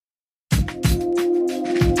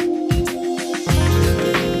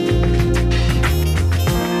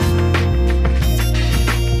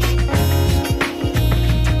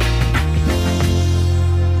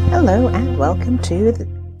welcome to the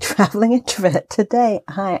Traveling Introvert. Today,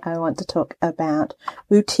 I want to talk about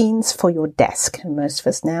routines for your desk. Most of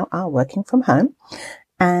us now are working from home,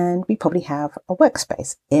 and we probably have a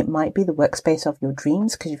workspace. It might be the workspace of your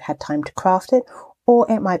dreams because you've had time to craft it, or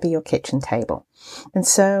it might be your kitchen table. And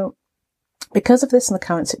so, because of this in the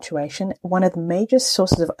current situation, one of the major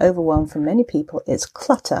sources of overwhelm for many people is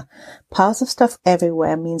clutter. Piles of stuff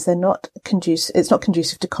everywhere means it's not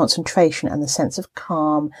conducive to concentration and the sense of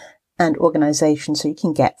calm and organization so you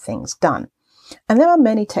can get things done. And there are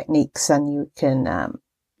many techniques and you can,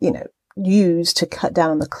 use to cut down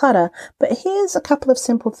on the clutter. But here's a couple of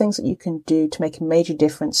simple things that you can do to make a major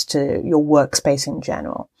difference to your workspace in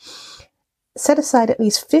general. Set aside at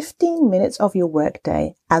least 15 minutes of your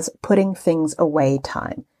workday as putting things away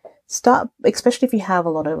time. Start, especially if you have a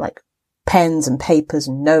lot of like pens and papers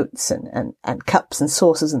and notes and cups and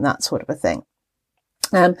saucers and that sort of a thing.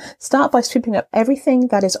 Start by sweeping up everything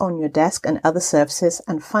that is on your desk and other surfaces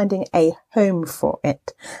and finding a home for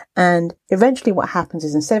it. And eventually what happens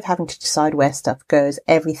is instead of having to decide where stuff goes,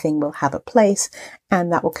 everything will have a place,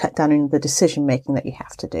 and that will cut down on the decision making that you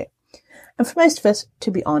have to do. And for most of us,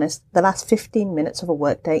 to be honest, the last 15 minutes of a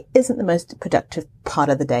workday isn't the most productive part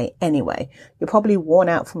of the day anyway. You're probably worn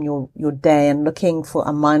out from your day and looking for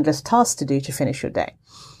a mindless task to do to finish your day.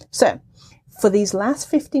 So, for these last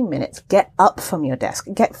 15 minutes, get up from your desk,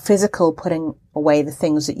 get physical putting away the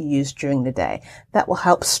things that you use during the day. That will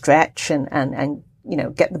help stretch and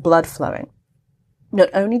get the blood flowing. Not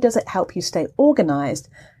only does it help you stay organized,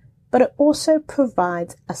 but it also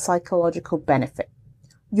provides a psychological benefit.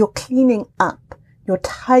 You're cleaning up, you're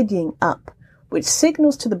tidying up, which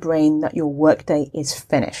signals to the brain that your workday is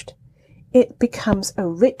finished. It becomes a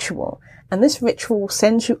ritual, and this ritual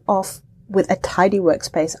sends you off with a tidy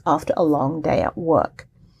workspace after a long day at work.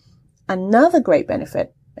 Another great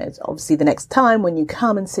benefit is obviously the next time when you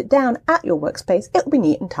come and sit down at your workspace, it'll be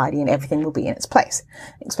neat and tidy and everything will be in its place,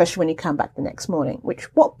 especially when you come back the next morning, which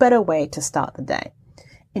what better way to start the day?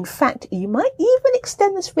 In fact, you might even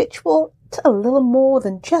extend this ritual to a little more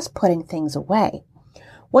than just putting things away.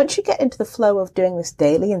 Once you get into the flow of doing this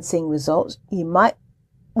daily and seeing results, you might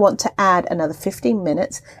want to add another 15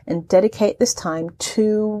 minutes and dedicate this time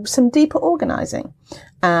to some deeper organizing.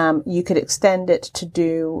 You could extend it to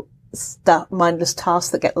do mindless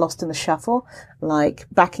tasks that get lost in the shuffle, like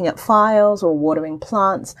backing up files or watering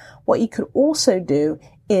plants. What you could also do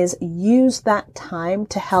is use that time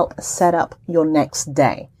to help set up your next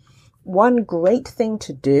day. One great thing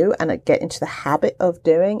to do and get into the habit of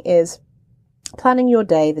doing is planning your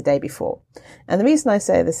day the day before. And the reason I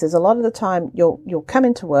say this is a lot of the time you'll come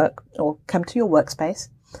into work or come to your workspace,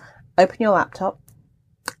 open your laptop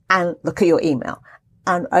and look at your email.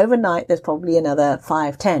 And overnight there's probably another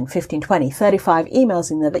 5, 10, 15, 20, 35 emails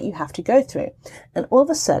in there that you have to go through. And all of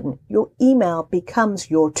a sudden your email becomes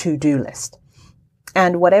your to-do list.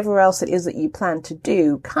 And whatever else it is that you plan to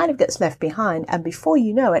do kind of gets left behind. And before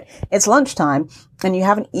you know it, it's lunchtime and you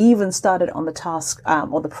haven't even started on the task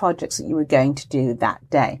or the projects that you were going to do that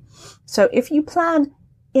day. So if you plan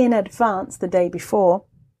in advance the day before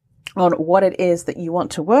on what it is that you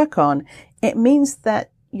want to work on, it means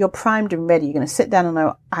that you're primed and ready. You're going to sit down and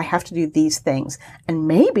know, I have to do these things. And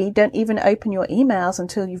maybe don't even open your emails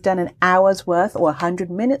until you've done an hour's worth or 100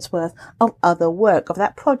 minutes worth of other work, of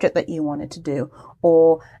that project that you wanted to do,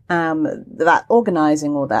 or that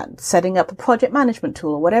organizing, or that setting up a project management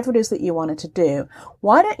tool, or whatever it is that you wanted to do.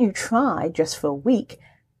 Why don't you try, just for a week,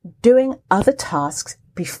 doing other tasks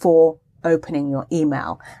before opening your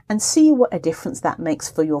email and see what a difference that makes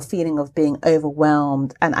for your feeling of being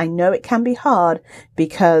overwhelmed. And I know it can be hard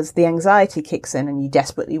because the anxiety kicks in and you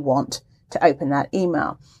desperately want to open that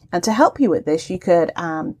email. And to help you with this, you could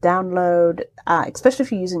download, especially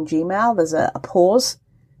if you're using Gmail, there's a pause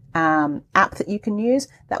app that you can use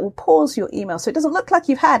that will pause your email. So it doesn't look like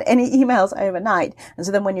you've had any emails overnight. And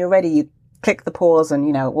so then when you're ready, you click the pause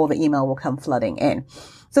and, all the email will come flooding in.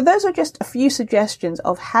 So those are just a few suggestions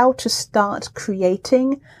of how to start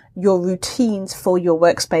creating your routines for your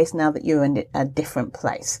workspace now that you're in a different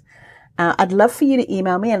place. I'd love for you to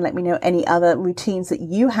email me and let me know any other routines that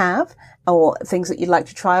you have or things that you'd like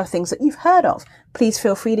to try or things that you've heard of. Please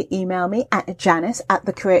feel free to email me at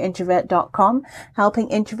janice@thecareerintrovert.com, helping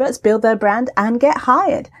introverts build their brand and get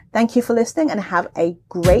hired. Thank you for listening and have a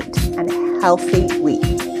great and healthy week.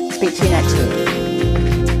 Speak to you next week.